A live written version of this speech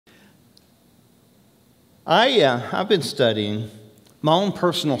I've been studying my own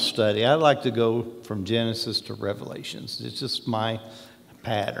personal study. I like to go from Genesis to Revelations. It's just my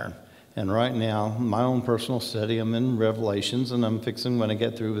pattern. And right now, my own personal study, I'm in Revelations, and I'm fixing, when I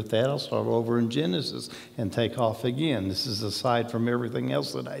get through with that, I'll start over in Genesis and take off again. This is aside from everything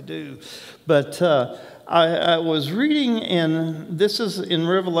else that I do. But I was reading, and this is in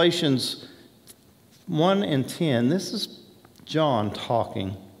Revelations 1 and 10. This is John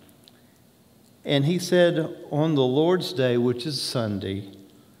talking. And he said, on the Lord's Day, which is Sunday,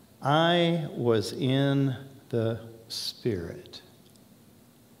 I was in the Spirit.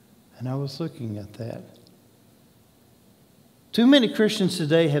 And I was looking at that. Too many Christians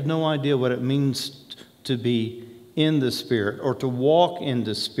today have no idea what it means to be in the Spirit, or to walk in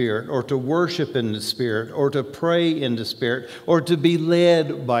the Spirit, or to worship in the Spirit, or to pray in the Spirit, or to be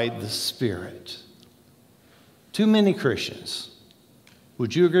led by the Spirit. Too many Christians.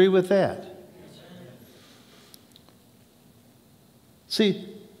 Would you agree with that? See,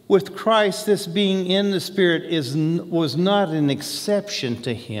 with Christ, this being in the Spirit was not an exception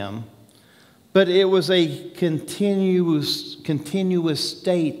to him, but it was a continuous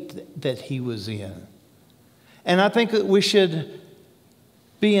state that he was in. And I think that we should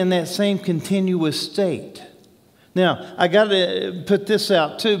be in that same continuous state. Now, I got to put this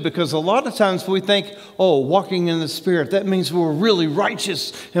out too, because a lot of times we think, oh, walking in the Spirit, that means we're really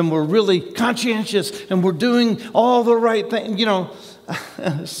righteous and we're really conscientious and we're doing all the right things. You know,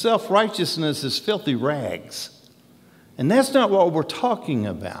 self-righteousness is filthy rags. And that's not what we're talking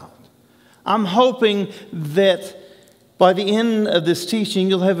about. I'm hoping that by the end of this teaching,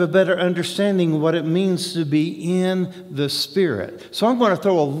 you'll have a better understanding of what it means to be in the Spirit. So I'm going to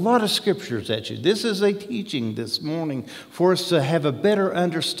throw a lot of scriptures at you. This is a teaching this morning for us to have a better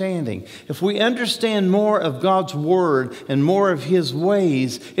understanding. If we understand more of God's Word and more of His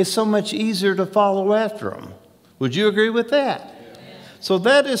ways, it's so much easier to follow after Him. Would you agree with that? So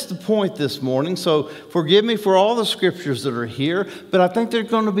that is the point this morning. So forgive me for all the scriptures that are here, but I think they're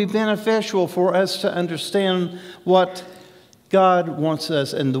going to be beneficial for us to understand what God wants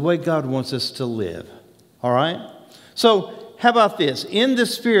us and the way God wants us to live. All right? So how about this? In the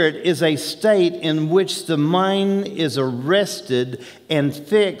Spirit is a state in which the mind is arrested and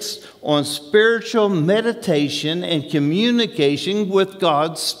fixed on spiritual meditation and communication with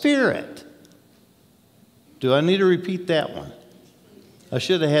God's Spirit. Do I need to repeat that one? I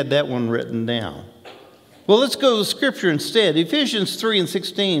should have had that one written down. Well, let's go to Scripture instead. Ephesians 3 and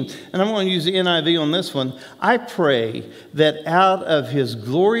 16, and I'm going to use the NIV on this one. I pray that out of His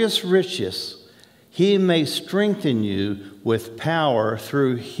glorious riches He may strengthen you with power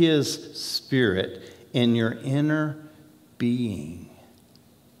through His Spirit in your inner being.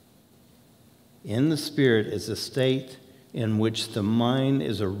 In the Spirit is a state in which the mind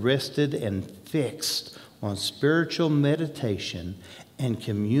is arrested and fixed on spiritual meditation and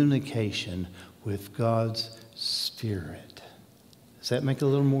communication with God's Spirit. Does that make a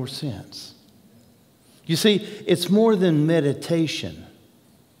little more sense? You see, it's more than meditation.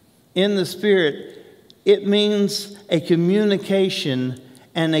 In the Spirit, it means a communication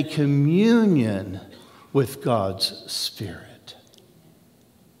and a communion with God's Spirit.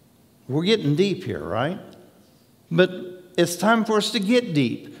 We're getting deep here, right? But it's time for us to get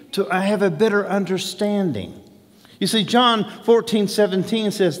deep, to have a better understanding. You see, John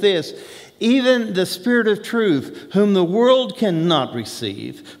 14:17 says this, even the Spirit of truth, whom the world cannot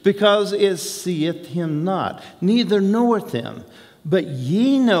receive, because it seeth him not, neither knoweth him. But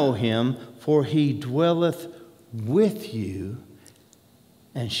ye know him, for he dwelleth with you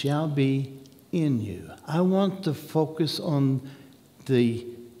and shall be in you. I want to focus on the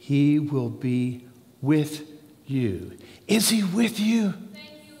he will be with you. Is he with you?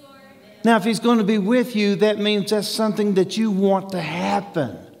 Now, if he's going to be with you, that means that's something that you want to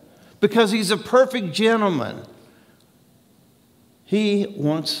happen. Because he's a perfect gentleman. He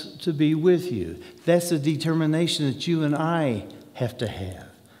wants to be with you. That's a determination that you and I have to have.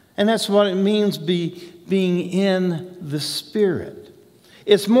 And that's what it means being in the Spirit.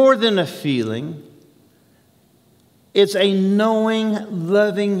 It's more than a feeling. It's a knowing,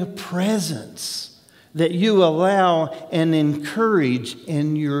 loving presence that you allow and encourage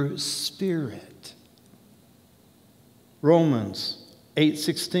in your spirit. Romans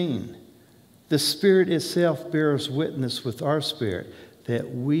 8:16. The Spirit itself bears witness with our spirit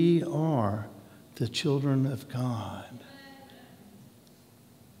that we are the children of God.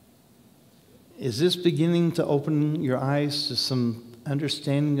 Is this beginning to open your eyes to some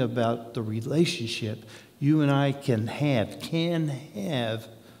understanding about the relationship you and I can have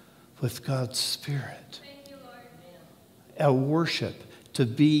with God's Spirit? Thank you, Lord. A worship, to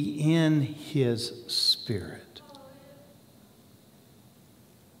be in His Spirit.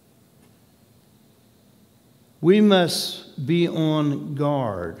 We must be on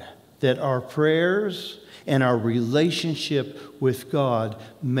guard that our prayers and our relationship with God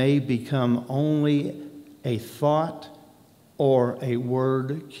may become only a thought or a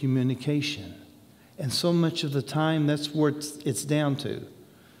word communication. And so much of the time, that's where it's down to.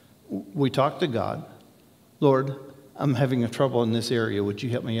 We talk to God. Lord, I'm having a trouble in this area. Would you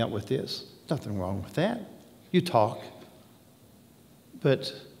help me out with this? Nothing wrong with that. You talk.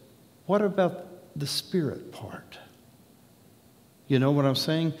 But what about the spirit part? You know what I'm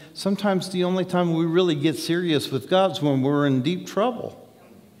saying? Sometimes the only time we really get serious with God is when we're in deep trouble.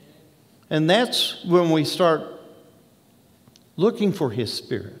 And that's when we start looking for His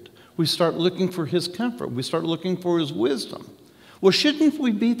Spirit. We start looking for His comfort. We start looking for His wisdom. Well, shouldn't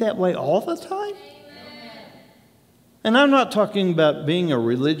we be that way all the time? And I'm not talking about being a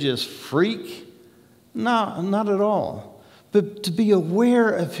religious freak. No, not at all. But to be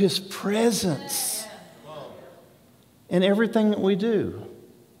aware of His presence in everything that we do.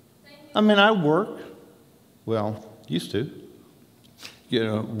 I mean, I work. Well, used to. You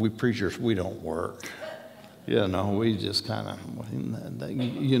know, we preachers, we don't work. You know, we just kind of,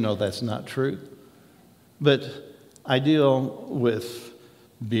 you know, that's not true. But I deal with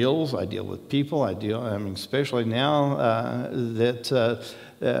bills, I deal with people, I mean, especially now that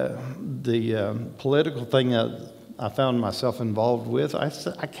the political thing that I found myself involved with, I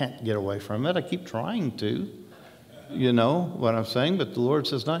can't get away from it. I keep trying to, you know what I'm saying? But the Lord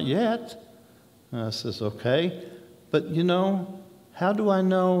says, not yet. And I says, okay. But, you know, how do I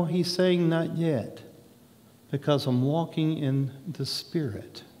know He's saying not yet? Because I'm walking in the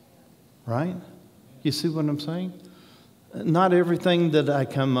Spirit, right? You see what I'm saying? Not everything that I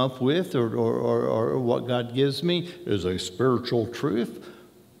come up with or what God gives me is a spiritual truth,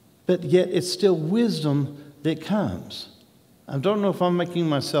 but yet it's still wisdom that comes. I don't know if I'm making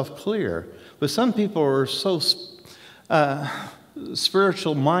myself clear, but some people are so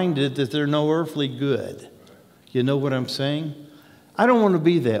spiritual-minded that they're no earthly good. You know what I'm saying? I don't want to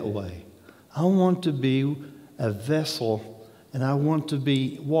be that way. I want to be a vessel, and I want to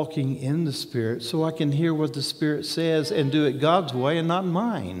be walking in the Spirit so I can hear what the Spirit says and do it God's way and not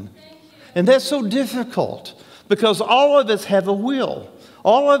mine. And that's so difficult because all of us have a will.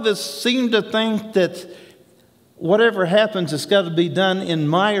 All of us seem to think that whatever happens, it's got to be done in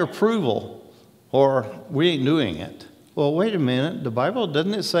my approval or we ain't doing it. Well, wait a minute. The Bible,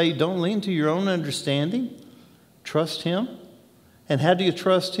 doesn't it say don't lean to your own understanding? Trust Him. And how do you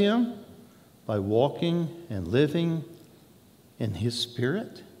trust Him? By walking and living in His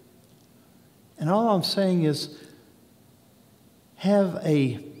Spirit. And all I'm saying is have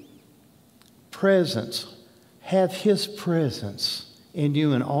a presence, have His presence in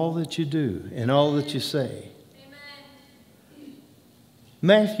you in all that you do, in all that you say.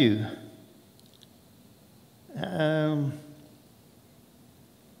 Amen.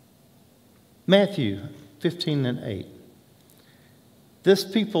 Matthew 15:8. This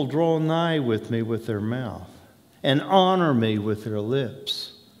people draw nigh with me with their mouth and honor me with their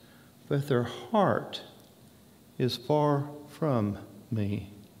lips, but their heart is far from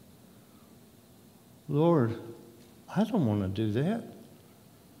me. Lord, I don't want to do that.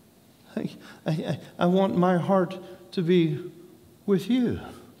 I want my heart to be with you.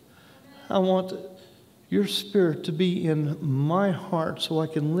 I want your Spirit to be in my heart so I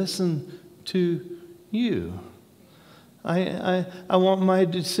can listen to you. I want my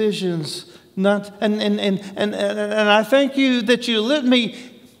decisions not, and I thank you that you let me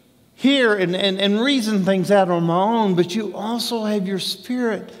hear and reason things out on my own, but you also have your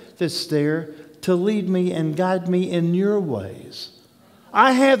Spirit that's there to lead me and guide me in your ways.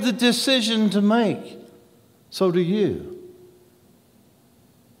 I have the decision to make. So do you.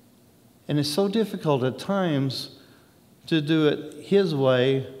 And it's so difficult at times to do it His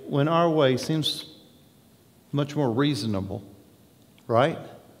way when our way seems much more reasonable, right?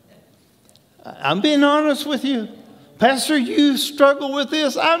 I'm being honest with you. Pastor, you struggle with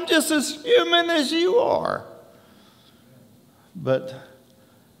this. I'm just as human as you are. But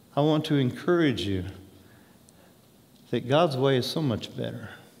I want to encourage you that God's way is so much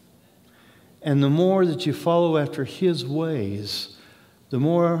better. And the more that you follow after His ways, the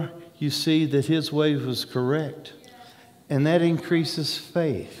more you see that His way was correct. And that increases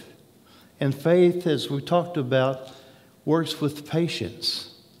faith. And faith, as we talked about, works with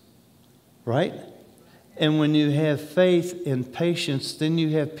patience, right? And when you have faith and patience, then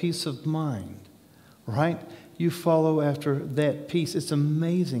you have peace of mind, right? You follow after that peace. It's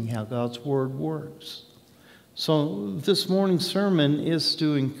amazing how God's Word works. So this morning's sermon is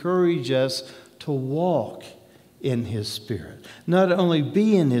to encourage us to walk in His Spirit. Not only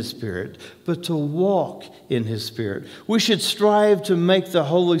be in His Spirit, but to walk in His Spirit. We should strive to make the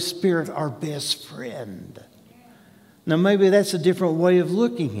Holy Spirit our best friend. Now, maybe that's a different way of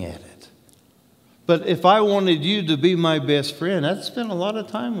looking at it. But if I wanted you to be my best friend, I'd spend a lot of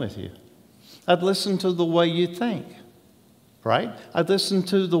time with you. I'd listen to the way you think, right? I'd listen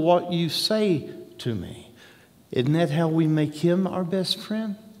to what you say to me. Isn't that how we make Him our best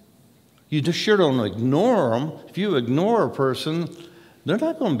friend? You just sure don't ignore them. If you ignore a person, they're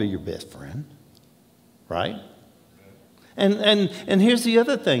not going to be your best friend, right? And here's the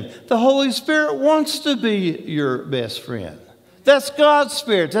other thing. The Holy Spirit wants to be your best friend. That's God's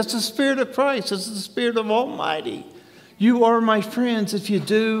Spirit. That's the Spirit of Christ. That's the Spirit of Almighty. You are my friends if you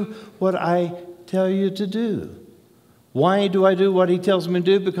do what I tell you to do. Why do I do what He tells me to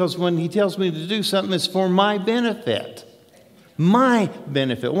do? Because when He tells me to do something, it's for my benefit. My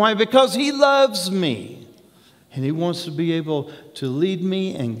benefit. Why? Because He loves me. And He wants to be able to lead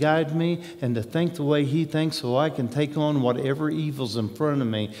me and guide me and to think the way He thinks so I can take on whatever evil's in front of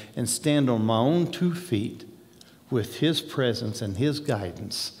me and stand on my own 2 feet with His presence and His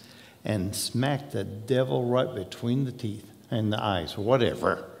guidance and smack the devil right between the teeth and the eyes or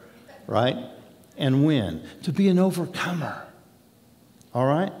whatever, right? And win. To be an overcomer. All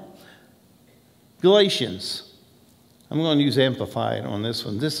right? Galatians. I'm going to use Amplified on this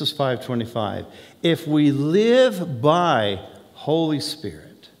one. This is 5:25. If we live by Holy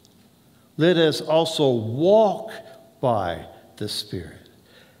Spirit, let us also walk by the Spirit.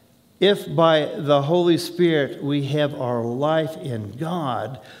 If by the Holy Spirit we have our life in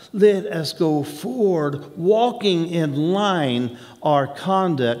God, let us go forward, walking in line, our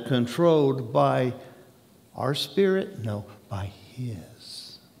conduct controlled by our spirit? No, by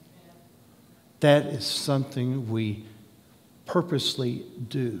His. That is something we purposely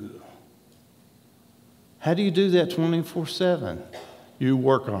do. How do you do that 24/7? You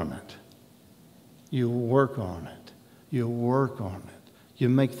work on it. You work on it. You work on it. You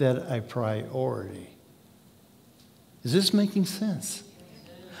make that a priority. Is this making sense?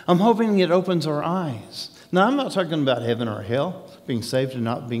 I'm hoping it opens our eyes. Now, I'm not talking about heaven or hell, being saved or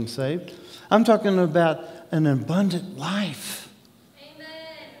not being saved. I'm talking about an abundant life.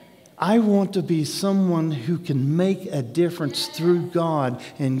 I want to be someone who can make a difference through God,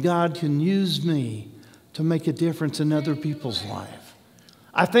 and God can use me to make a difference in other people's life.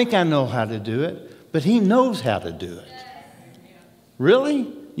 I think I know how to do it, but He knows how to do it.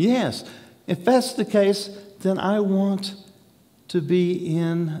 Really? Yes. If that's the case, then I want to be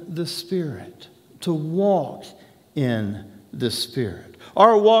in the Spirit, to walk in the Spirit.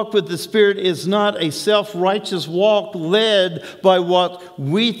 Our walk with the Spirit is not a self-righteous walk led by what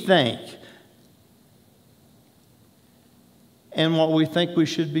we think and what we think we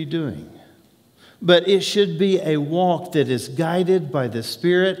should be doing. But it should be a walk that is guided by the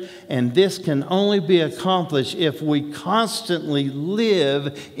Spirit, and this can only be accomplished if we constantly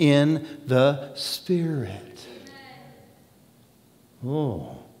live in the Spirit.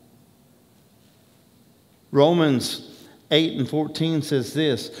 Oh. Romans 8:14 says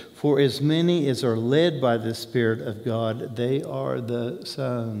this, for as many as are led by the Spirit of God, they are the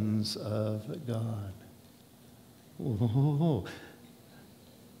sons of God. Oh.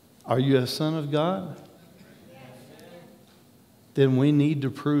 Are you a son of God? Then we need to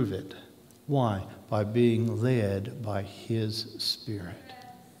prove it. Why? By being led by His Spirit.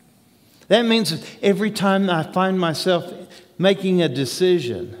 That means every time I find myself making a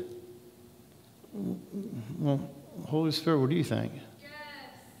decision, well, Holy Spirit, what do you think? Yes.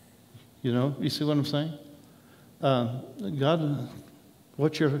 You know, you see what I'm saying? God,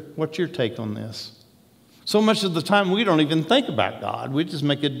 what's your take on this? So much of the time we don't even think about God. We just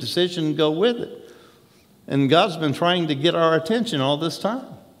make a decision and go with it. And God's been trying to get our attention all this time.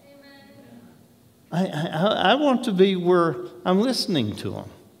 I want to be where I'm listening to Him.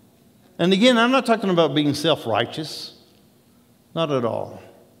 And again, I'm not talking about being self-righteous. Not at all.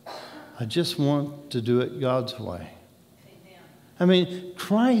 I just want to do it God's way. I mean,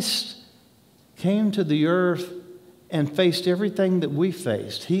 Christ came to the earth and faced everything that we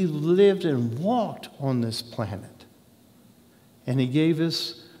faced. He lived and walked on this planet. And He gave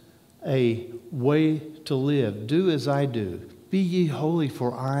us a way to live. Do as I do. Be ye holy,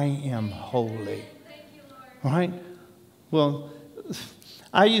 for I am holy. Right? Well,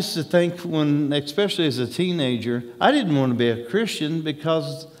 I used to think when, especially as a teenager, I didn't want to be a Christian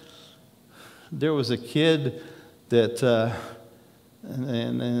because there was a kid that...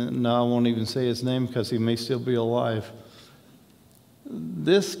 And no, I won't even say his name because he may still be alive.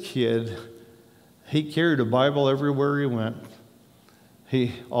 This kid, He carried a Bible everywhere he went.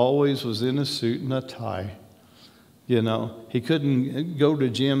 He always was in a suit and a tie. You know, he couldn't go to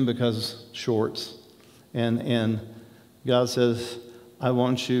gym because shorts. And God says, I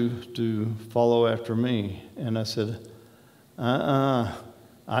want you to follow after me. And I said,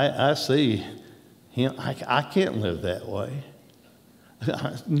 I see him. I can't live that way.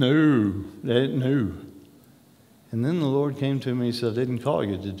 No. And then the Lord came to me and said, I didn't call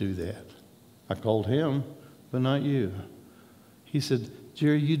you to do that. I called him, but not you. He said,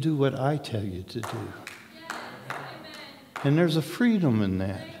 Jerry, you do what I tell you to do. Yes, and there's a freedom in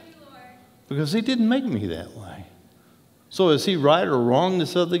that. Because he didn't make me that way. So is he right or wrong,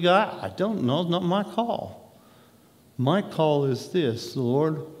 this other guy? I don't know. It's not my call. My call is this,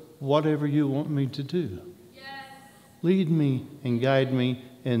 Lord, whatever you want me to do. Yes. Lead me and guide me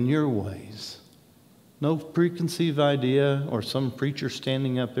in your ways. No preconceived idea or some preacher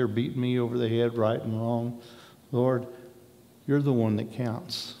standing up there beating me over the head right and wrong. Lord, you're the one that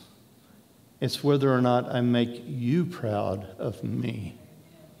counts. It's whether or not I make you proud of me.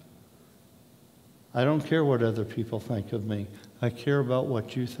 I don't care what other people think of me. I care about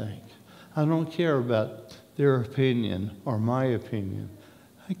what you think. I don't care about their opinion or my opinion.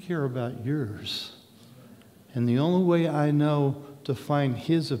 I care about yours. And the only way I know to find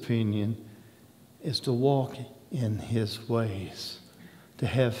his opinion is to walk in his ways, to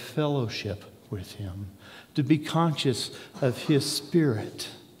have fellowship with him, to be conscious of his spirit,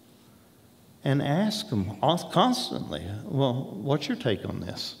 and ask him constantly, well, what's your take on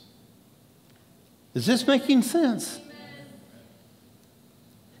this? Is this making sense?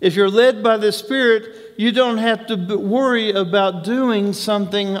 If you're led by the Spirit, you don't have to worry about doing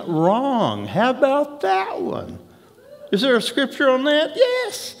something wrong. How about that one? Is there a scripture on that?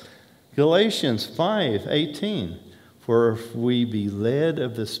 Yes. Galatians 5:18. For if we be led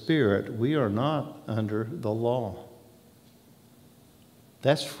of the Spirit, we are not under the law.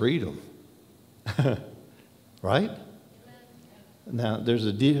 That's freedom. Right? Now, there's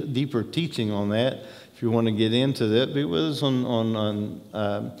a deeper teaching on that. If you want to get into that, be with us on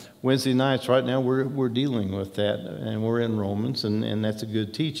Wednesday nights. Right now, we're dealing with that, and we're in Romans, and that's a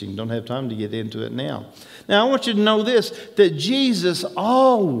good teaching. Don't have time to get into it now. Now, I want you to know this, that Jesus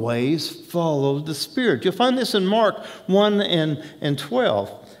always followed the Spirit. You'll find this in Mark 1 and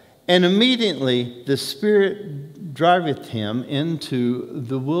 12. And immediately the Spirit driveth him into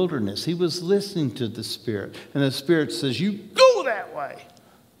the wilderness. He was listening to the Spirit, and the Spirit says, you go that way.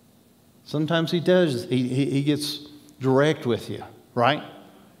 Sometimes he does. He gets direct with you, right?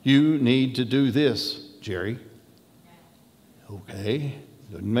 You need to do this, Jerry. Okay.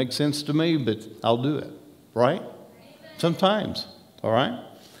 Doesn't make sense to me, but I'll do it, right? Sometimes, all right?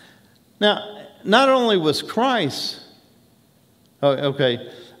 Now, not only was Christ, that's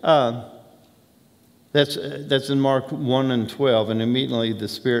in Mark 1 and 12, and immediately the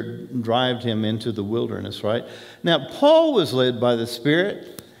Spirit drove him into the wilderness, right? Now, Paul was led by the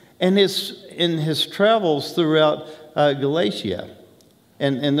Spirit and in his travels throughout Galatia.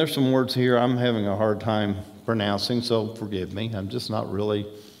 And there's some words here I'm having a hard time pronouncing, so forgive me. I'm just not really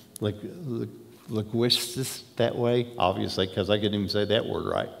linguistic that way, obviously, because I couldn't even say that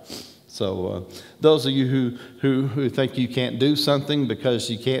word right. So those of you who think you can't do something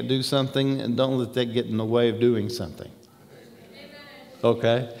because you can't do something, and don't let that get in the way of doing something.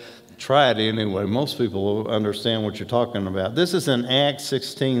 Okay? Try it anyway. Most people will understand what you're talking about. This is in Acts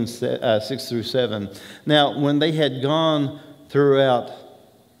 16, 6 through 7. Now, when they had gone throughout...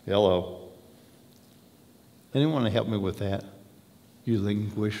 Hello. Anyone help me with that? You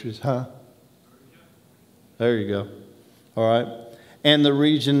linguists, huh? There you go. All right. And the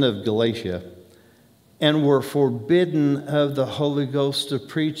region of Galatia, and were forbidden of the Holy Ghost to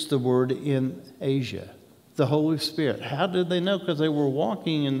preach the word in Asia. The Holy Spirit. How did they know? Because they were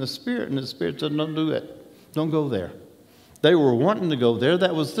walking in the Spirit, and the Spirit said, don't do it. Don't go there. They were wanting to go there.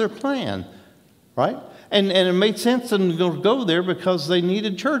 That was their plan, right? And it made sense for them to go there because they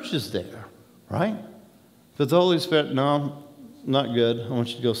needed churches there, right? But the Holy Spirit, no, not good. I want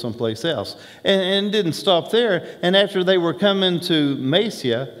you to go someplace else. And it didn't stop there. And after they were coming to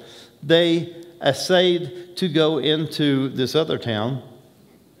Mysia, they essayed to go into this other town.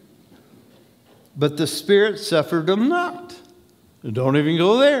 But the Spirit suffered them not. Don't even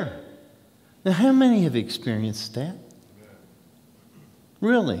go there. Now, how many have experienced that?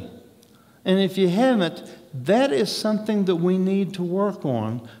 Really? And if you haven't, that is something that we need to work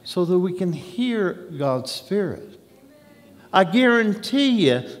on so that we can hear God's Spirit. I guarantee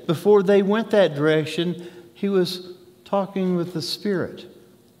you, before they went that direction, he was talking with the Spirit,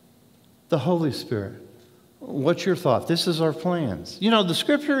 the Holy Spirit. What's your thought? This is our plans. You know, the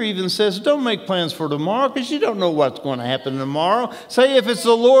scripture even says, don't make plans for tomorrow because you don't know what's going to happen tomorrow. Say, if it's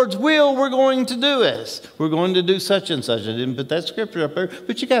the Lord's will, we're going to do this. We're going to do such and such. I didn't put that scripture up there,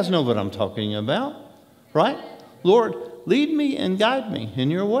 but you guys know what I'm talking about, right? Lord, lead me and guide me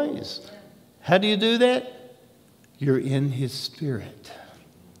in your ways. How do you do that? You're in his Spirit.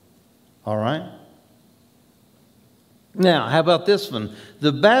 All right? Now, how about this one?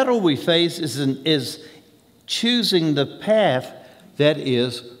 The battle we face is choosing the path that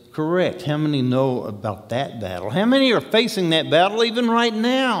is correct. How many know about that battle? How many are facing that battle even right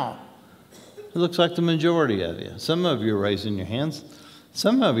now? It looks like the majority of you. Some of you are raising your hands.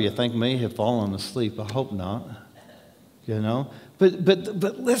 Some of you I think may have fallen asleep. I hope not. You know? But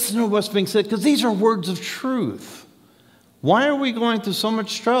listen to what's being said, because these are words of truth. Why are we going through so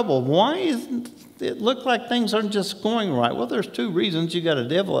much trouble? Why isn't it look like things aren't just going right? Well, there's two reasons. You got a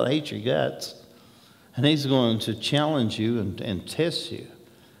devil that hates your guts. And he's going to challenge you and test you.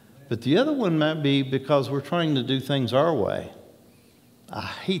 But the other one might be because we're trying to do things our way. I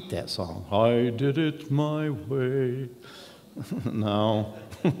hate that song. I did it my way. No.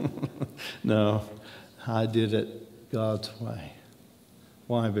 No. I did it God's way.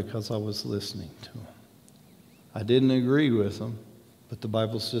 Why? Because I was listening to him. I didn't agree with him. But the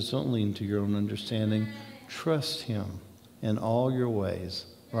Bible says don't lean to your own understanding. Trust him in all your ways.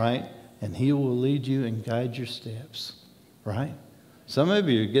 Right? And he will lead you and guide your steps, right? Some of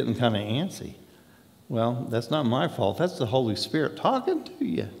you are getting kind of antsy. Well, that's not my fault. That's the Holy Spirit talking to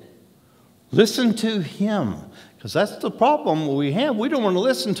you. Listen to him, because that's the problem we have. We don't want to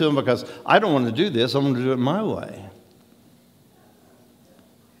listen to him because I don't want to do this. I'm going to do it my way.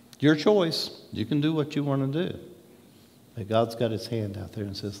 Your choice. You can do what you want to do. But God's got his hand out there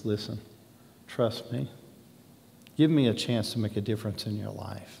and says, listen, trust me. Give me a chance to make a difference in your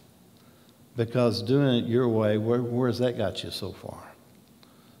life. Because doing it your way, where has that got you so far?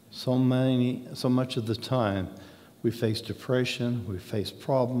 So much of the time, we face depression, we face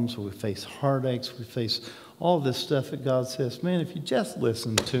problems, we face heartaches, we face all this stuff that God says, man, if you just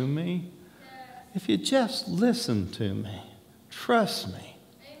listen to me, if you just listen to me, trust me,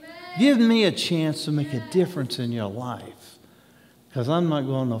 give me a chance to make a difference in your life. Because I'm not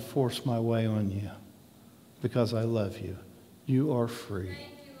going to force my way on you. Because I love you. You are free.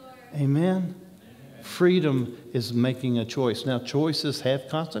 Amen? Freedom is making a choice. Now, choices have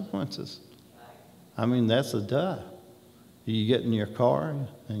consequences. I mean, that's a duh. You get in your car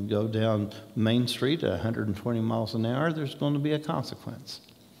and go down Main Street at 120 miles an hour, there's going to be a consequence.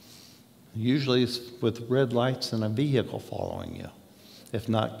 Usually it's with red lights and a vehicle following you, if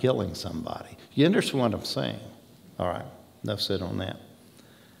not killing somebody. You understand what I'm saying? All right, enough said on that.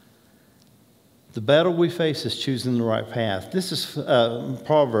 The battle we face is choosing the right path. This is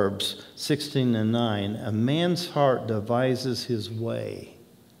Proverbs 16:9. A man's heart devises his way,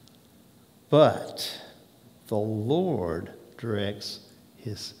 but the Lord directs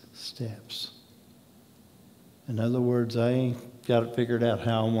his steps. In other words, I ain't got it figured out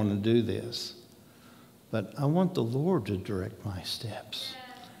how I want to do this, but I want the Lord to direct my steps.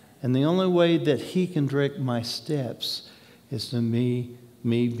 And the only way that he can direct my steps is to me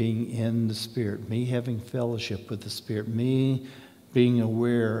being in the Spirit, me having fellowship with the Spirit, me being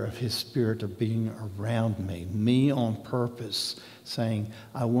aware of his Spirit of being around me, me on purpose saying,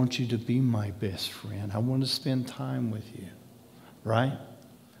 I want you to be my best friend. I want to spend time with you, right?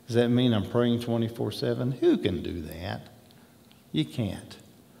 Does that mean I'm praying 24/7? Who can do that? You can't.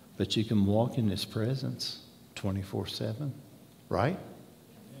 But you can walk in his presence 24/7, right?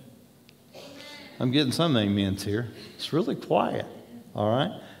 I'm getting some amens here. It's really quiet. All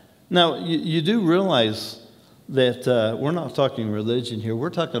right? Now, you do realize that we're not talking religion here. We're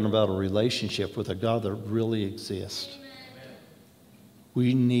talking about a relationship with a God that really exists.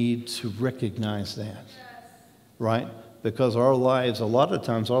 We need to recognize that, right? Because our lives, a lot of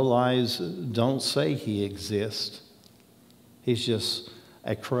times, our lives don't say he exists. He's just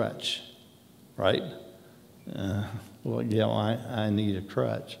a crutch, right? I need a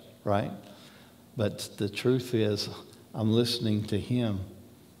crutch, right? But the truth is, I'm listening to him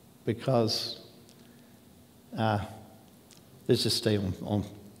because let's just stay on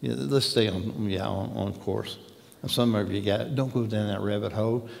course. And some of you don't go down that rabbit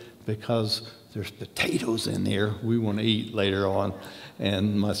hole because there's potatoes in there we want to eat later on,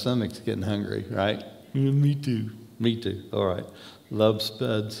 and my stomach's getting hungry, right? Me too. Me too. All right. Love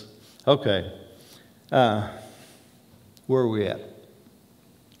spuds. Okay. Where are we at?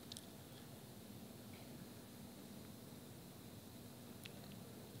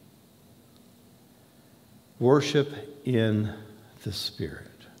 Worship in the Spirit.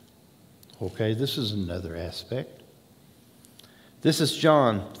 Okay, this is another aspect. This is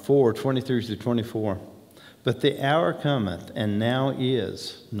John 4:23-24. But the hour cometh, and now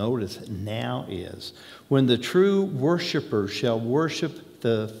is, notice, now is, when the true worshiper shall worship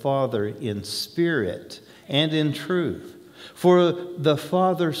the Father in spirit and in truth. For the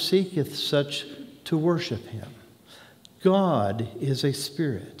Father seeketh such to worship him. God is a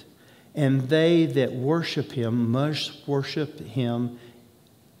spirit, and they that worship him must worship him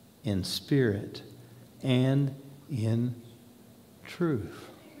in spirit and in truth.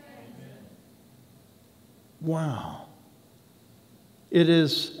 Wow. It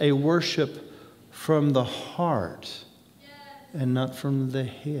is a worship from the heart and not from the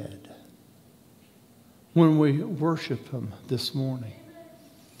head. When we worship him this morning,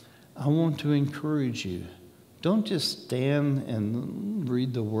 I want to encourage you. Don't just stand and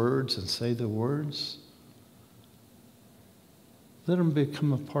read the words and say the words. Let them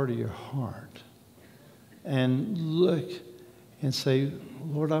become a part of your heart. And look and say,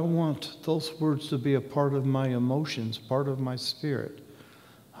 Lord, I want those words to be a part of my emotions, part of my spirit.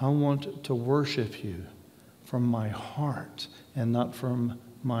 I want to worship you from my heart and not from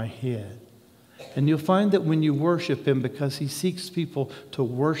my head. And you'll find that when you worship him, because he seeks people to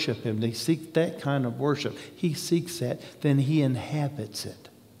worship him, they seek that kind of worship. He seeks that, then he inhabits it.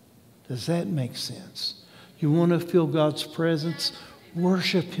 Does that make sense? You want to feel God's presence?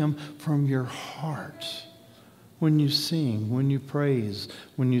 Worship him from your heart. When you sing, when you praise,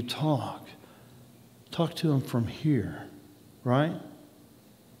 when you talk to him from here, right?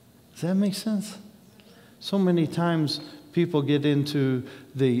 Does that make sense? So many times people get into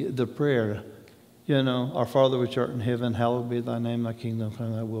the prayer, you know, our Father which art in heaven, hallowed be thy name, thy kingdom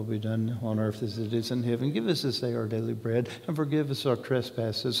come, thy will be done on earth as it is in heaven. Give us this day our daily bread, and forgive us our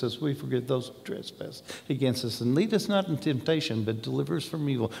trespasses as we forgive those who trespass against us. And lead us not in temptation, but deliver us from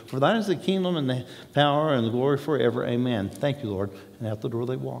evil. For thine is the kingdom and the power and the glory forever. Amen. Thank you, Lord. And out the door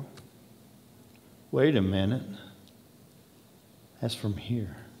they walk. Wait a minute. That's from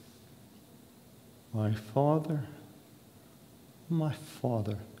here. My Father,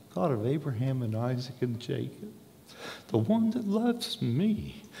 God of Abraham and Isaac and Jacob, the one that loves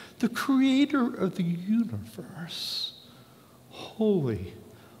me, the creator of the universe. Holy,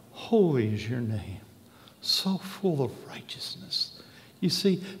 holy is your name, so full of righteousness. You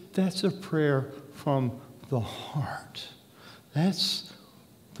see, that's a prayer from the heart. That's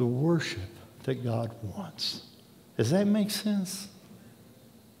the worship that God wants. Does that make sense?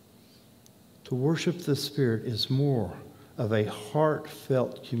 To worship the Spirit is more of a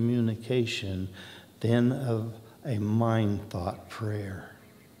heartfelt communication than of a mind-thought prayer.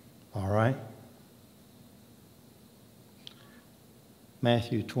 All right?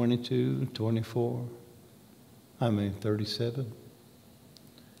 Matthew 37.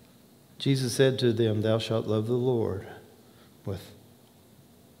 Jesus said to them, thou shalt love the Lord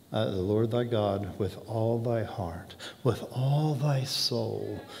the Lord thy God with all thy heart, with all thy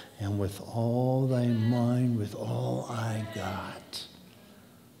soul, and with all thy mind, with all I got.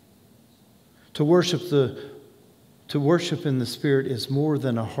 To worship in the Spirit is more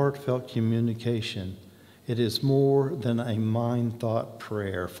than a heartfelt communication. It is more than a mind-thought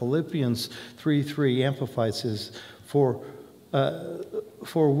prayer. Philippians 3:3 amplifies this, for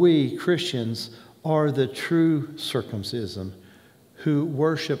we Christians are the true circumcision, who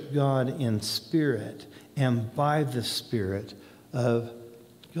worship God in spirit and by the Spirit of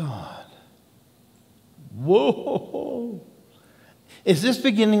God. Whoa! Is this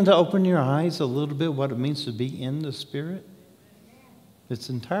beginning to open your eyes a little bit what it means to be in the Spirit?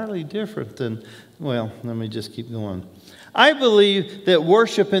 It's entirely different than, well, let me just keep going. I believe that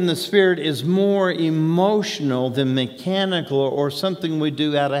worship in the Spirit is more emotional than mechanical or something we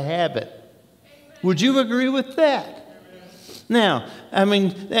do out of habit. Would you agree with that? Now, I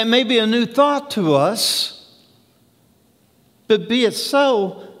mean, that may be a new thought to us, but be it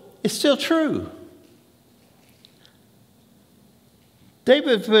so, it's still true.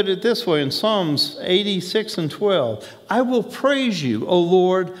 David put it this way in Psalms 86:12. I will praise you, O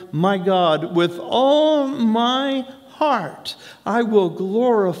Lord, my God, with all my heart. I will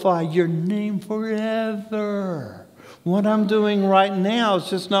glorify your name forever. What I'm doing right now is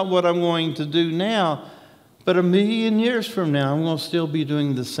just not what I'm going to do now. But 1,000,000 years from now, I'm going to still be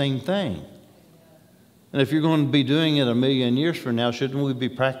doing the same thing. And if you're going to be doing it 1,000,000 years from now, shouldn't we be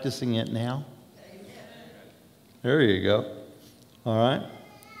practicing it now? There you go. All right.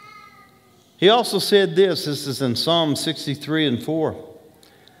 He also said this is in Psalm 63:4.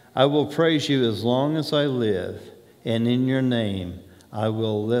 I will praise you as long as I live, and in your name I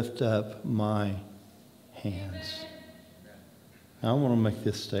will lift up my hands. Now, I want to make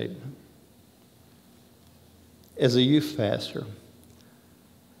this statement. As a youth pastor,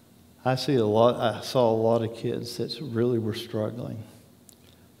 I saw a lot of kids that really were struggling.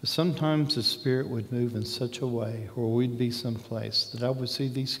 But sometimes the Spirit would move in such a way where we'd be someplace that I would see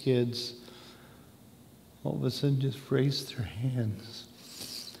these kids all of a sudden just raise their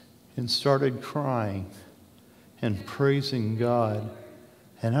hands and started crying and praising God.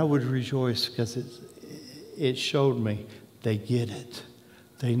 And I would rejoice because it showed me they get it.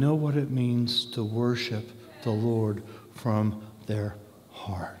 They know what it means to worship the Lord from their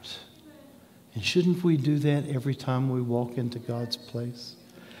heart. And shouldn't we do that every time we walk into God's place?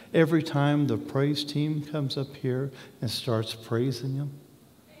 Every time the praise team comes up here and starts praising Him?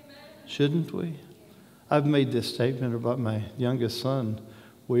 Shouldn't we? I've made this statement about my youngest son.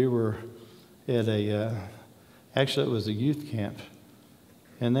 We were at actually it was a youth camp.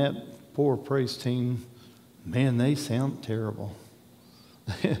 And that poor praise team, man, they sound terrible.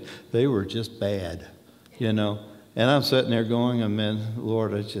 They were just bad, you know. And I'm sitting there going, man,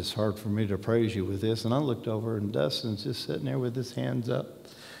 Lord, it's just hard for me to praise you with this. And I looked over and Dustin's just sitting there with his hands up.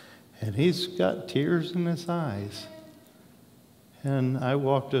 And he's got tears in his eyes. And I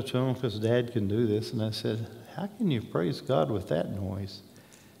walked up to him because Dad can do this. And I said, how can you praise God with that noise?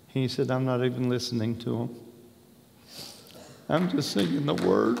 And he said, I'm not even listening to him. I'm just singing the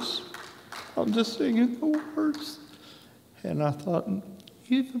words. I'm just singing the words. And I thought,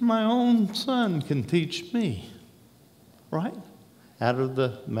 even my own son can teach me, right? Out of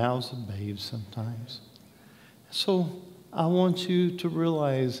the mouths of babes sometimes. So I want you to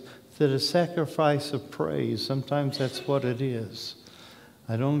realize that a sacrifice of praise, sometimes that's what it is.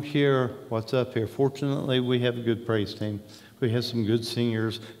 I don't care what's up here. Fortunately, we have a good praise team. We have some good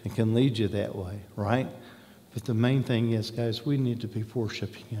singers and can lead you that way, right? But the main thing is, guys, we need to be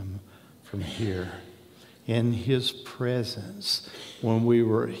worshiping Him from here in His presence. When we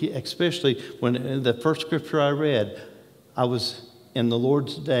were, especially when the first scripture I read, I was in the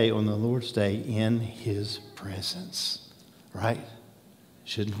Lord's day, on the Lord's day, in His presence, right?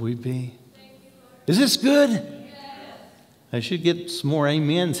 Shouldn't we be? Is this good? Yes. I should get some more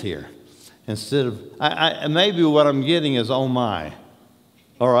amens here instead of, maybe what I'm getting is, oh my,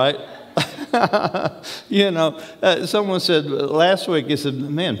 all right? You know, someone said last week, he said,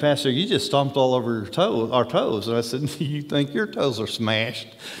 man, Pastor, you just stomped all over our toes. And I said, you think your toes are smashed?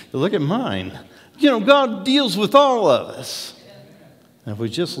 Look at mine. You know, God deals with all of us. And if we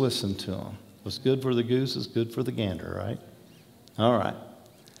just listen to Him, what's good for the goose is good for the gander, right? All right.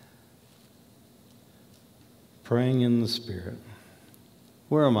 Praying in the Spirit.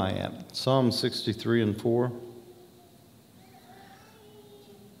 Where am I at? Psalm 63 and 4.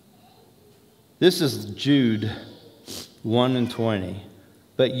 This is Jude 1 and 20.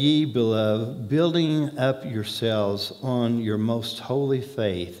 But ye, beloved, building up yourselves on your most holy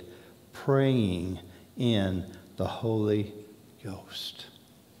faith, praying in the Holy Ghost.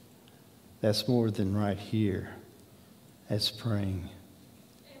 That's more than right here. That's praying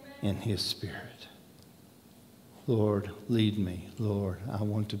in His Spirit. Lord, lead me. Lord, I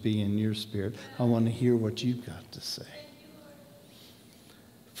want to be in your Spirit. I want to hear what you've got to say.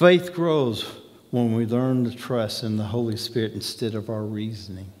 Faith grows when we learn to trust in the Holy Spirit instead of our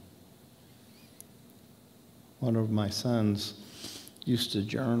reasoning. One of my sons used to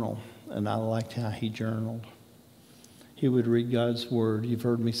journal, and I liked how he journaled. He would read God's Word. You've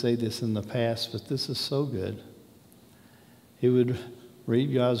heard me say this in the past, but this is so good. He would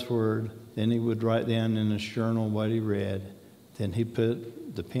read God's Word, then he would write down in his journal what he read. Then he'd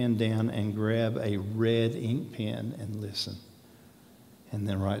put the pen down and grab a red ink pen and listen. And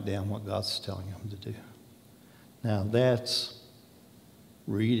then write down what God's telling him to do. Now that's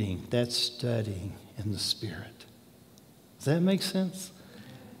reading, that's studying in the Spirit. Does that make sense?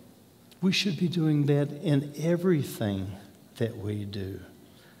 We should be doing that in everything that we do.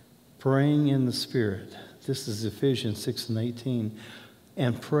 Praying in the Spirit. This is Ephesians 6 and 18.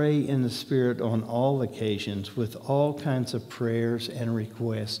 And pray in the Spirit on all occasions with all kinds of prayers and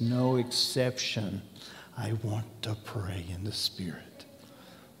requests. No exception. I want to pray in the Spirit.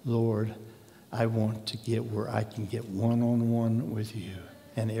 Lord, I want to get where I can get one-on-one with you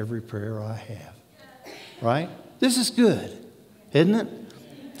in every prayer I have. Right? This is good, isn't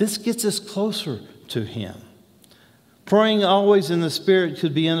it? This gets us closer to Him. Praying always in the Spirit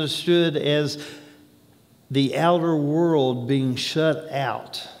could be understood as the outer world being shut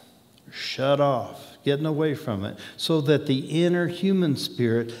out, shut off, getting away from it, so that the inner human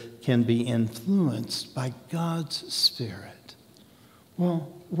spirit can be influenced by God's Spirit.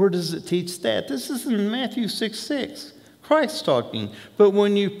 Well, where does it teach that? This is in Matthew 6:6. Christ talking. But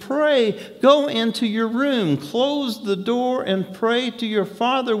when you pray, go into your room, close the door, and pray to your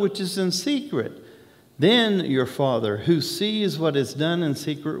Father which is in secret. Then your Father, who sees what is done in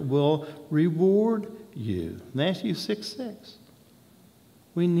secret, will reward you. Matthew 6:6.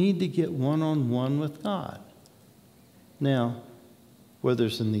 We need to get one-on-one with God. Now, whether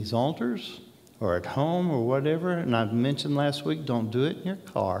it's in these altars or at home or whatever, and I mentioned last week, don't do it in your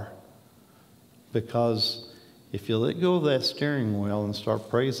car. Because if you let go of that steering wheel and start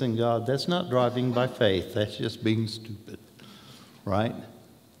praising God, that's not driving by faith. That's just being stupid, right?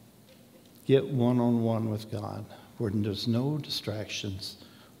 Get one-on-one with God where there's no distractions,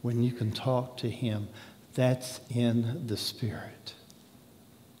 when you can talk to Him. That's in the Spirit.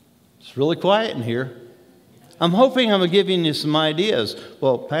 It's really quiet in here. I'm hoping I'm giving you some ideas.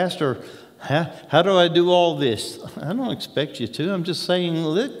 Well, Pastor, how do I do all this? I don't expect you to. I'm just saying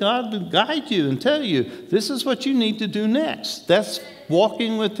let God guide you and tell you this is what you need to do next. That's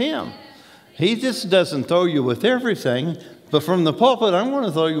walking with Him. He just doesn't throw you with everything. But from the pulpit, I'm going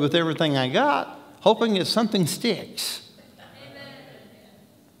to throw you with everything I got, hoping that something sticks.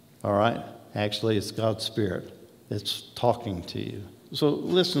 All right? Actually, it's God's Spirit that's talking to you. So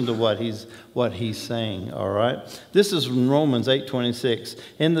listen to what he's saying, all right? This is from Romans 8:26.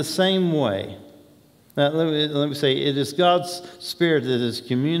 In the same way, now let me say, it is God's Spirit that is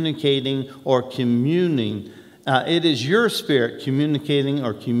communicating or communing. It is your spirit communicating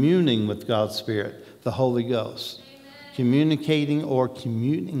or communing with God's Spirit, the Holy Ghost. Amen. Communicating or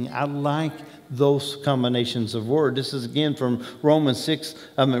communing. I like those combinations of words. This is again from Romans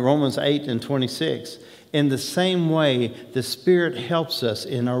 8:26. In the same way, the Spirit helps us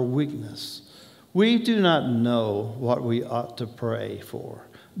in our weakness. We do not know what we ought to pray for,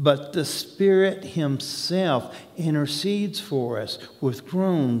 but the Spirit Himself intercedes for us with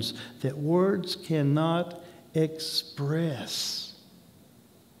groans that words cannot express.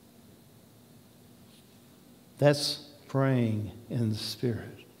 That's praying in the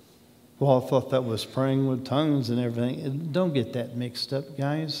Spirit. Well, I thought that was praying with tongues and everything. Don't get that mixed up,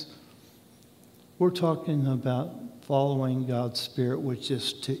 guys. We're talking about following God's Spirit, which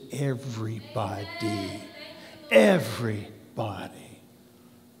is to everybody. Everybody.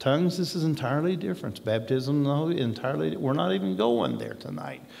 Tongues, this is entirely different. Baptism, no, entirely. We're not even going there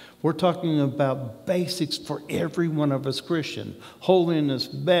tonight. We're talking about basics for every one of us Christian. Holiness,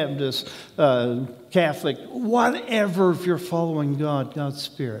 Baptist, Catholic, whatever. If you're following God, God's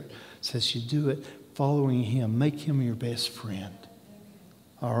Spirit says you do it following Him. Make Him your best friend.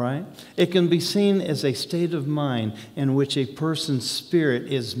 All right? It can be seen as a state of mind in which a person's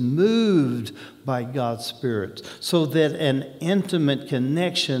spirit is moved by God's Spirit, so that an intimate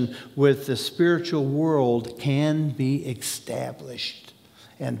connection with the spiritual world can be established.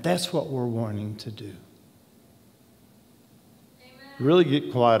 And that's what we're wanting to do. Amen. Really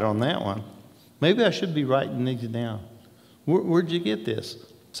get quiet on that one. Maybe I should be writing these down. Where'd you get this?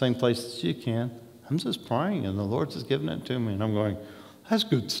 Same place that you can. I'm just praying, and the Lord's just giving it to me, and I'm going, that's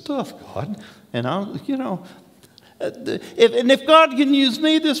good stuff, God. And if God can use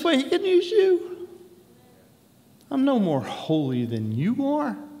me this way, He can use you. I'm no more holy than you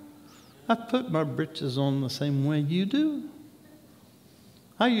are. I put my britches on the same way you do.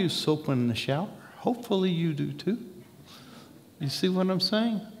 I use soap in the shower. Hopefully you do too. You see what I'm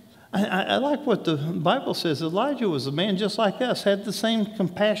saying? I like what the Bible says. Elijah was a man just like us, had the same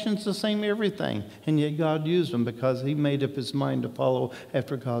compassions, the same everything. And yet God used him because he made up his mind to follow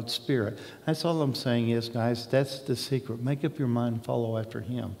after God's Spirit. That's all I'm saying is, guys, that's the secret. Make up your mind and follow after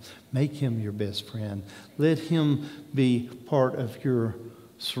Him. Make Him your best friend. Let Him be part of your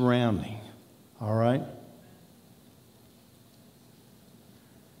surrounding. All right?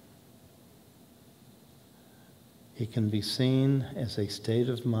 It can be seen as a state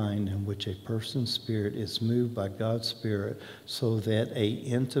of mind in which a person's spirit is moved by God's Spirit, so that an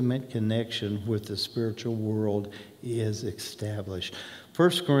intimate connection with the spiritual world is established.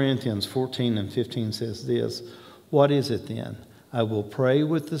 1 Corinthians 14:15 says this, what is it then? I will pray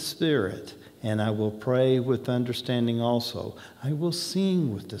with the Spirit, and I will pray with understanding also. I will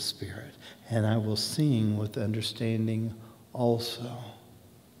sing with the Spirit, and I will sing with understanding also.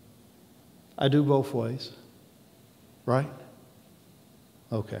 I do both ways. Right?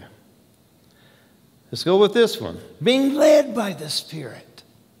 Okay. Let's go with this one. Being led by the Spirit.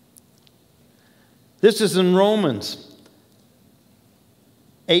 This is in Romans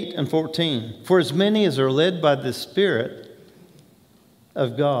 8:14. For as many as are led by the Spirit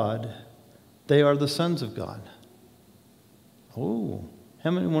of God, they are the sons of God. Oh, how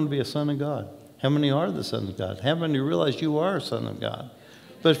many want to be a son of God? How many are the sons of God? How many realize you are a son of God?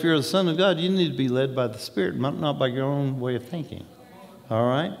 But if you're the son of God, you need to be led by the Spirit, not by your own way of thinking. All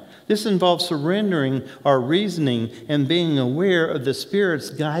right? This involves surrendering our reasoning and being aware of the Spirit's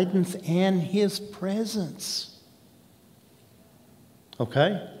guidance and His presence.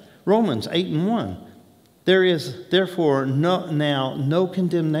 Okay? Romans 8:1. There is therefore now no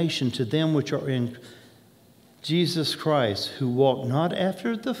condemnation to them which are in Jesus Christ, who walk not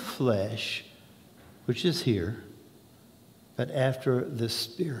after the flesh, which is here, but after the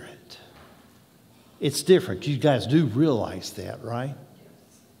Spirit. It's different. You guys do realize that, right?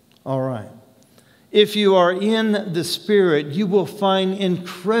 All right. If you are in the Spirit, you will find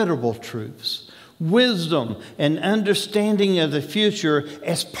incredible truths, wisdom, and understanding of the future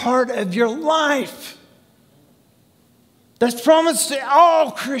as part of your life. That's promised to all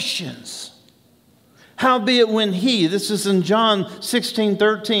Christians. Howbeit when He, this is in John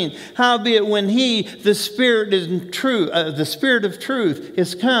 16:13, howbeit when He, the Spirit of truth,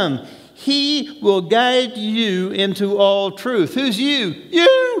 is come, He will guide you into all truth. Who's you?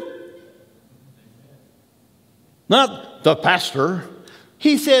 You! Not the pastor.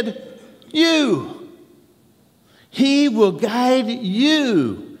 He said, you. He will guide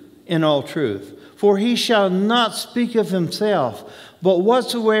you in all truth. For He shall not speak of Himself, but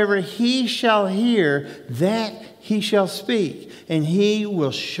whatsoever He shall hear, that He shall speak. And He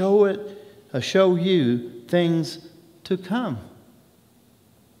will show you things to come.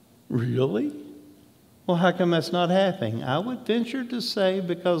 Really? Well, how come that's not happening? I would venture to say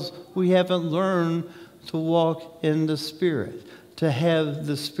because we haven't learned to walk in the Spirit, to have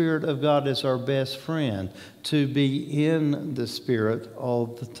the Spirit of God as our best friend, to be in the Spirit all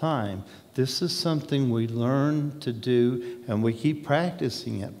the time. This is something we learn to do, and we keep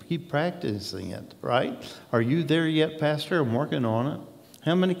practicing it, right? Are you there yet, Pastor? I'm working on it.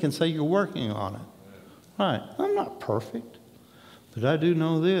 How many can say you're working on it? Right. I'm not perfect, but I do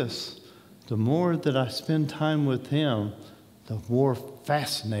know this. The more that I spend time with Him, the more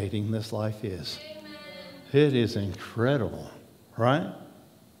fascinating this life is. Amen. It is incredible, right?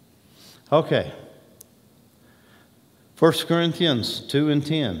 Okay. 1 Corinthians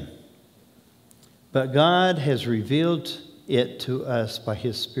 2:10. But God has revealed it to us by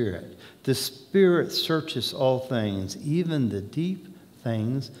His Spirit. The Spirit searches all things, even the deep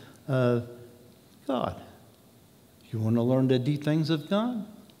things of God. You want to learn the deep things of God?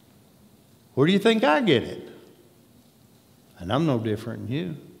 Where do you think I get it? And I'm no different than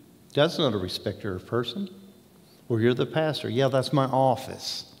you. God's not a respecter of person. Well, you're the pastor. Yeah, that's my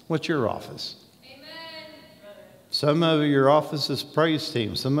office. What's your office? Some of your office is praise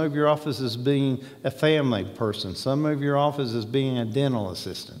team. Some of your office is being a family person. Some of your office is being a dental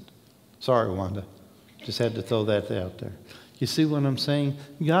assistant. Sorry, Wanda. Just had to throw that out there. You see what I'm saying?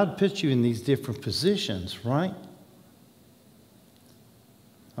 God puts you in these different positions, right?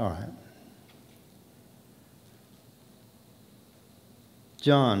 All right.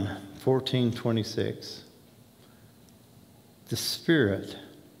 John 14:26. The Spirit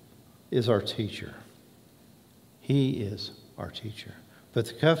is our teacher. He is our teacher. But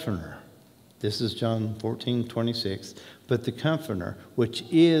the Comforter, this is John 14:26, but the Comforter, which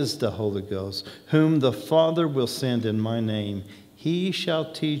is the Holy Ghost, whom the Father will send in my name, He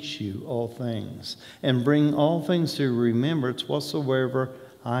shall teach you all things, and bring all things to remembrance whatsoever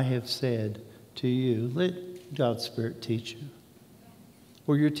I have said to you. Let God's Spirit teach you.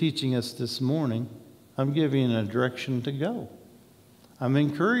 Well, you're teaching us this morning. I'm giving you a direction to go. I'm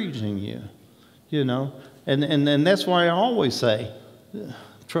encouraging you, you know. And that's why I always say,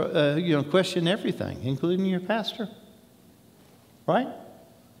 question everything, including your pastor. Right?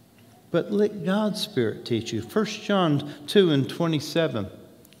 But let God's Spirit teach you. 1 John 2:27.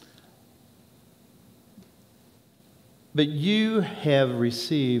 But you have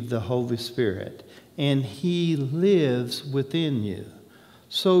received the Holy Spirit, and He lives within you.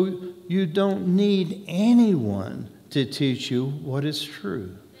 So you don't need anyone to teach you what is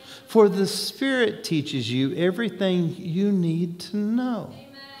true. For the Spirit teaches you everything you need to know.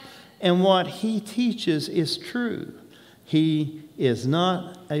 Amen. And what He teaches is true. He is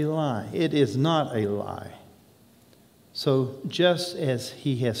not a lie. It is not a lie. So just as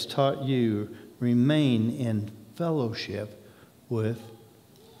He has taught you, remain in fellowship with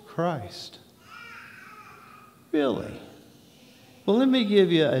Christ. Really? Well, let me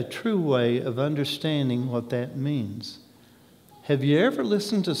give you a true way of understanding what that means. Have you ever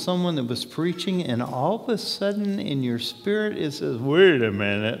listened to someone that was preaching and all of a sudden in your spirit it says, wait a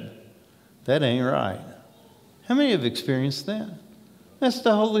minute, that ain't right? How many have experienced that? That's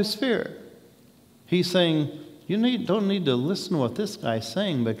the Holy Spirit. He's saying, don't need to listen to what this guy's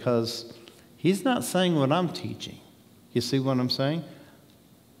saying because he's not saying what I'm teaching. You see what I'm saying?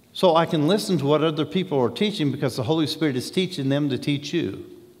 So I can listen to what other people are teaching because the Holy Spirit is teaching them to teach you.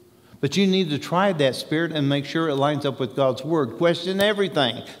 But you need to try that Spirit and make sure it lines up with God's Word. Question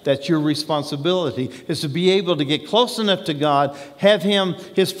everything. That's your responsibility, is to be able to get close enough to God, have Him,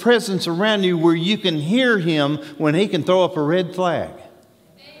 His presence around you where you can hear Him when He can throw up a red flag.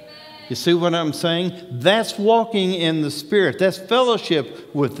 Amen. You see what I'm saying? That's walking in the Spirit. That's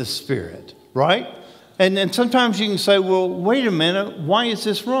fellowship with the Spirit, right? And sometimes you can say, well, wait a minute, why is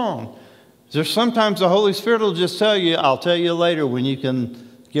this wrong? There's sometimes the Holy Spirit will just tell you, I'll tell you later when you can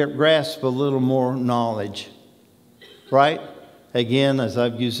grasp a little more knowledge, right? Again, as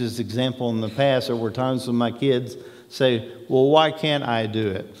I've used this example in the past, there were times when my kids say, well, why can't I do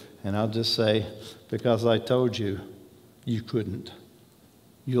it? And I'll just say, because I told you, you couldn't.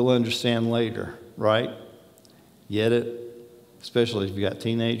 You'll understand later, right? Get it? Especially if you got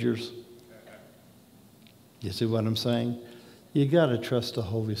teenagers. You see what I'm saying? You got to trust the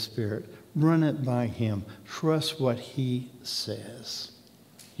Holy Spirit. Run it by Him. Trust what He says.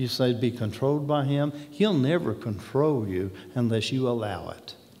 You say be controlled by Him. He'll never control you unless you allow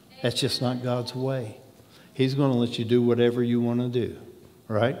it. That's just not God's way. He's going to let you do whatever you want to do,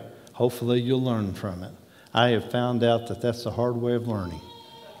 right? Hopefully you'll learn from it. I have found out that that's the hard way of learning.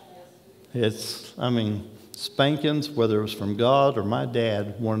 Spankings, whether it was from God or my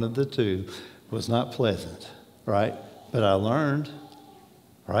dad, one of the two, was not pleasant, right? But I learned,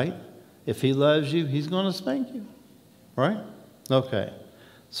 right? If He loves you, He's going to spank you, right? Okay.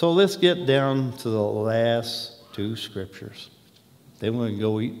 So let's get down to the last two scriptures. Then we can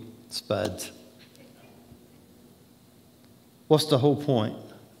go eat spuds. What's the whole point?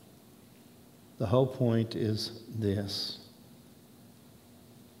 The whole point is this.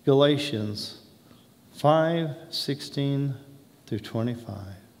 Galatians 5:16 through 25.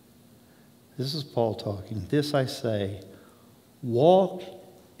 This is Paul talking. This I say, walk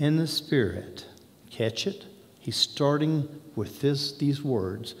in the Spirit. Catch it? He's starting with these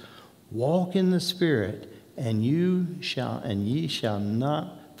words. Walk in the Spirit, and ye shall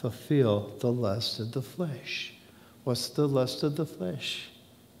not fulfill the lust of the flesh. What's the lust of the flesh?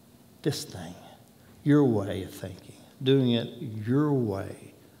 This thing. Your way of thinking. Doing it your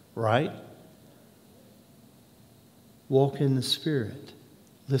way. Right? Walk in the Spirit.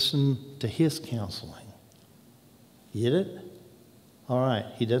 Listen to His counseling. Get it? All right.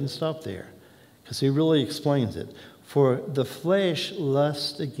 He doesn't stop there, because he really explains it. For the flesh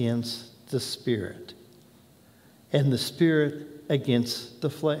lusts against the Spirit, and the Spirit against the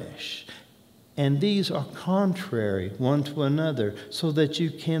flesh. And these are contrary one to another, so that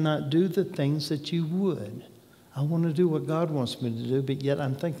you cannot do the things that you would. I want to do what God wants me to do, but yet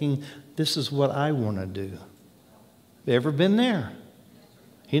I'm thinking this is what I want to do. Ever been there?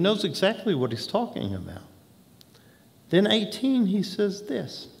 He knows exactly what he's talking about. Then 18, he says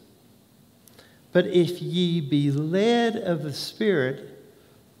this. But if ye be led of the Spirit,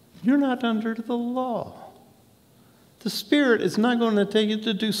 you're not under the law. The Spirit is not going to tell you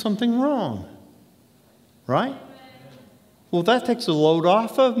to do something wrong. Right? Well, that takes a load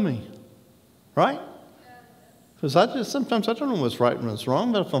off of me. Right? Because sometimes I don't know what's right and what's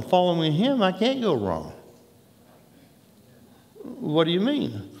wrong, but if I'm following Him, I can't go wrong. What do you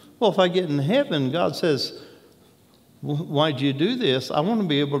mean? Well, if I get in heaven, God says, why'd you do this? I want to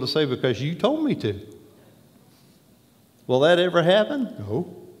be able to say, because you told me to. Will that ever happen?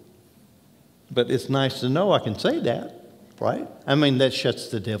 No. But it's nice to know I can say that, right? That shuts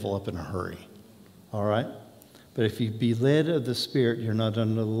the devil up in a hurry, all right? But if you be led of the Spirit, you're not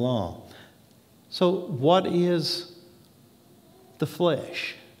under the law. So what is the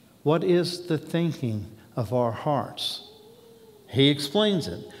flesh? What is the thinking of our hearts? He explains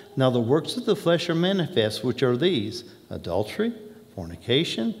it. Now the works of the flesh are manifest, which are these: adultery,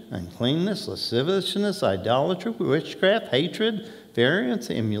 fornication, uncleanness, lasciviousness, idolatry, witchcraft, hatred, variance,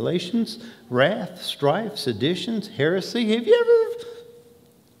 emulations, wrath, strife, seditions, heresy. Have you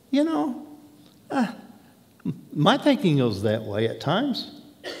ever, my thinking goes that way at times.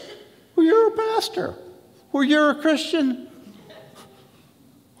 Well, you're a pastor. Well, you're a Christian.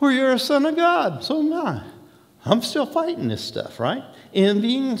 Well, you're a son of God. So am I. I'm still fighting this stuff, right?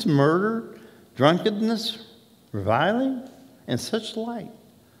 Envyings, murder, drunkenness, reviling, and such like,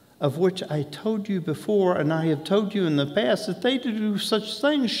 of which I told you before, and I have told you in the past, that they that do such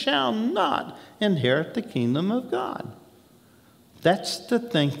things shall not inherit the kingdom of God. That's the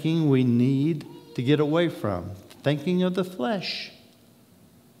thinking we need to get away from, thinking of the flesh.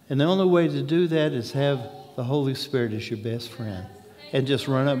 And the only way to do that is have the Holy Spirit as your best friend and just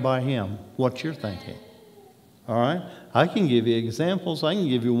run it by Him, what you're thinking. All right? I can give you examples. I can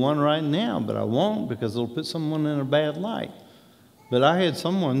give you one right now, but I won't, because it'll put someone in a bad light. But I had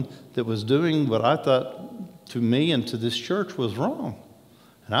someone that was doing what I thought to me and to this church was wrong.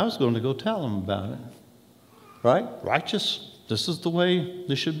 And I was going to go tell them about it. Right? Righteous. This is the way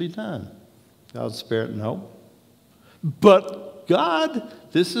this should be done. God's Spirit, no. But God,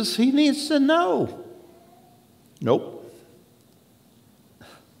 he needs to know. Nope.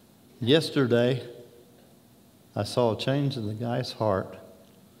 Yesterday, I saw a change in the guy's heart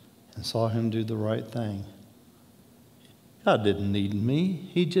and saw him do the right thing. God didn't need me.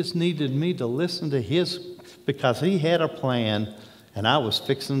 He just needed me to listen to his, because he had a plan and I was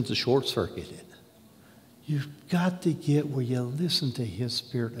fixing to short circuit it. You've got to get where you listen to his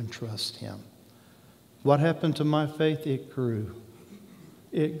Spirit and trust him. What happened to my faith? It grew.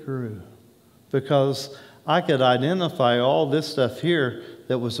 It grew. Because I could identify all this stuff here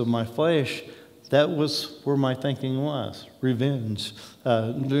that was of my flesh. That was where my thinking was. Revenge.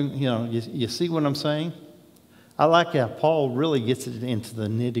 You see what I'm saying? I like how Paul really gets it into the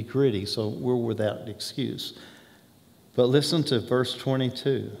nitty-gritty, so we're without excuse. But listen to verse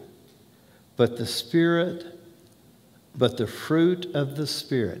 22. But the fruit of the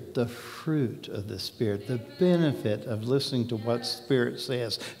Spirit, the benefit of listening to what Spirit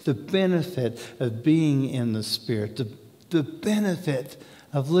says, the benefit of being in the Spirit, the benefit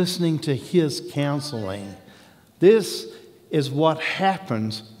of listening to his counseling. This is what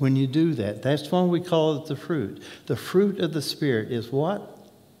happens when you do that. That's why we call it the fruit. The fruit of the Spirit is what?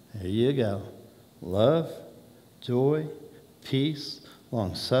 There you go. Love, joy, peace,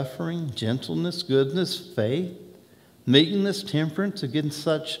 long-suffering, gentleness, goodness, faith, meekness, temperance. Against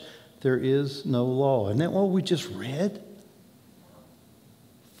such there is no law. Isn't that what we just read?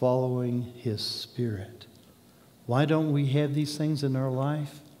 Following his Spirit. Why don't we have these things in our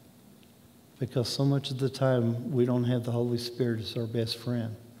life? Because so much of the time we don't have the Holy Spirit as our best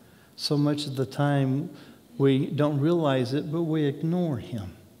friend. So much of the time we don't realize it, but we ignore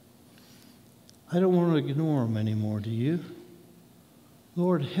him. I don't want to ignore him anymore, do you?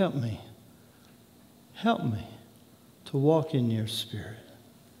 Lord, help me. Help me to walk in your Spirit.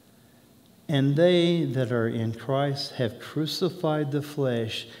 And they that are in Christ have crucified the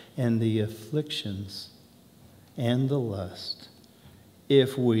flesh and the afflictions and the lust.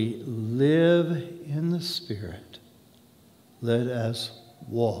 If we live in the Spirit, let us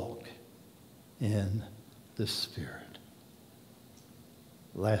walk in the Spirit.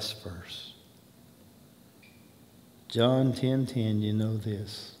 Last verse. John 10:10, you know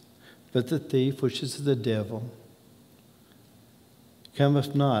this. But the thief, which is the devil,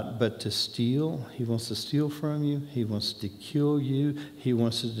 cometh not but to steal. He wants to steal from you. He wants to kill you. He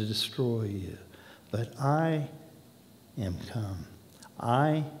wants to destroy you. But I am come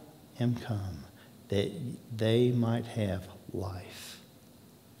that they might have life,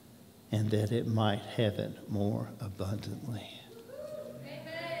 and that it might have it more abundantly. Amen.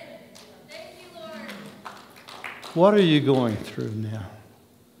 Thank you, Lord. What are you going through now?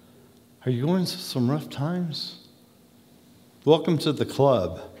 Are you going through some rough times? Welcome to the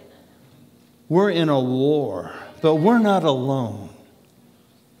club. We're in a war, but we're not alone.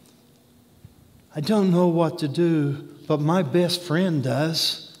 I don't know what to do, but my best friend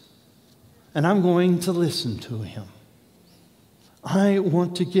does, and I'm going to listen to him. I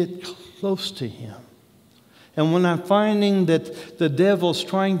want to get close to him. And when I'm finding that the devil's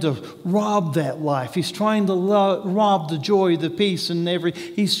trying to rob that life, he's trying to rob the joy, the peace, and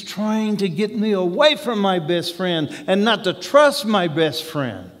he's trying to get me away from my best friend and not to trust my best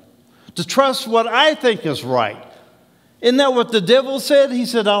friend, to trust what I think is right. Isn't that what the devil said? He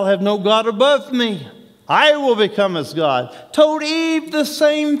said, I'll have no God above me. I will become as God. Told Eve the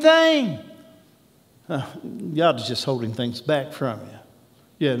same thing. God is just holding things back from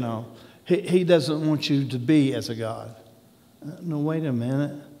you. You know, he doesn't want you to be as a God. No, wait a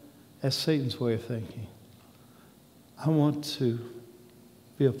minute. That's Satan's way of thinking. I want to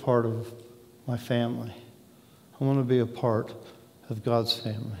be a part of my family. I want to be a part of God's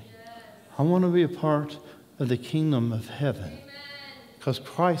family. I want to be a part of the kingdom of heaven. Because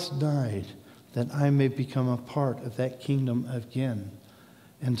Christ died that I may become a part of that kingdom again,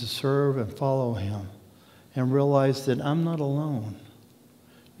 and to serve and follow him and realize that I'm not alone.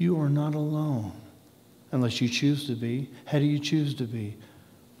 You are not alone unless you choose to be. How do you choose to be?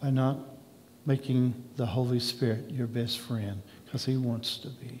 By not making the Holy Spirit your best friend, because he wants to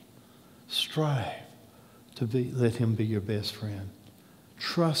be. Strive to let him be your best friend.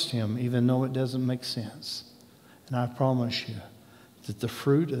 Trust him even though it doesn't make sense. And I promise you that the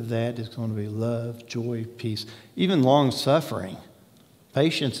fruit of that is going to be love, joy, peace, even long-suffering.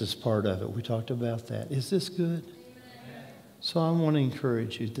 Patience is part of it. We talked about that. Is this good? Amen. So I want to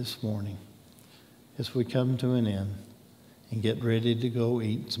encourage you this morning as we come to an end and get ready to go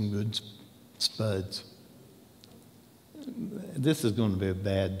eat some good spuds. This is going to be a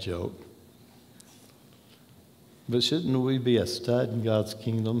bad joke. But shouldn't we be a stud in God's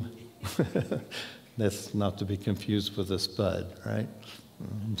kingdom? That's not to be confused with a spud, right?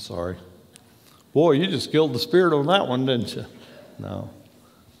 I'm sorry. Boy, you just killed the spirit on that one, didn't you? No.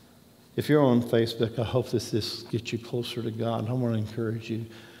 If you're on Facebook, I hope this gets you closer to God. I want to encourage you.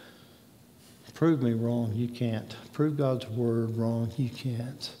 Prove me wrong, you can't. Prove God's word wrong, you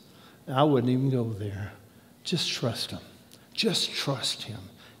can't. I wouldn't even go there. Just trust him. Just trust him.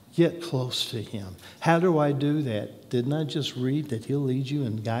 Get close to him. How do I do that? Didn't I just read that he'll lead you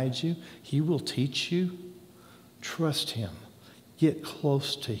and guide you? He will teach you. Trust him. Get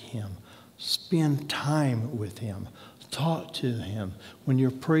close to him. Spend time with him. Talk to him. When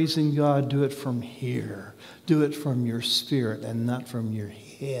you're praising God, do it from here. Do it from your spirit and not from your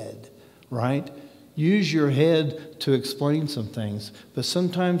head, right? Use your head to explain some things, but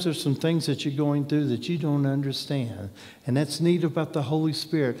sometimes there's some things that you're going through that you don't understand. And that's neat about the Holy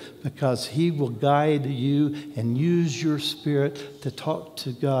Spirit, because he will guide you and use your spirit to talk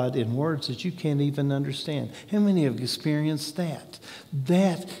to God in words that you can't even understand. How many have experienced that?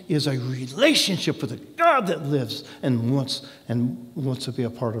 That is a relationship with a God that lives and wants to be a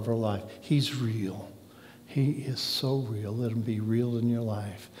part of our life. He's real. He is so real. Let him be real in your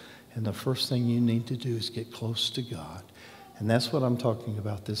life. And the first thing you need to do is get close to God. And that's what I'm talking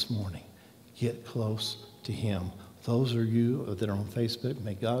about this morning. Get close to him. Those are you that are on Facebook.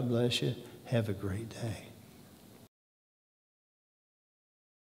 May God bless you. Have a great day.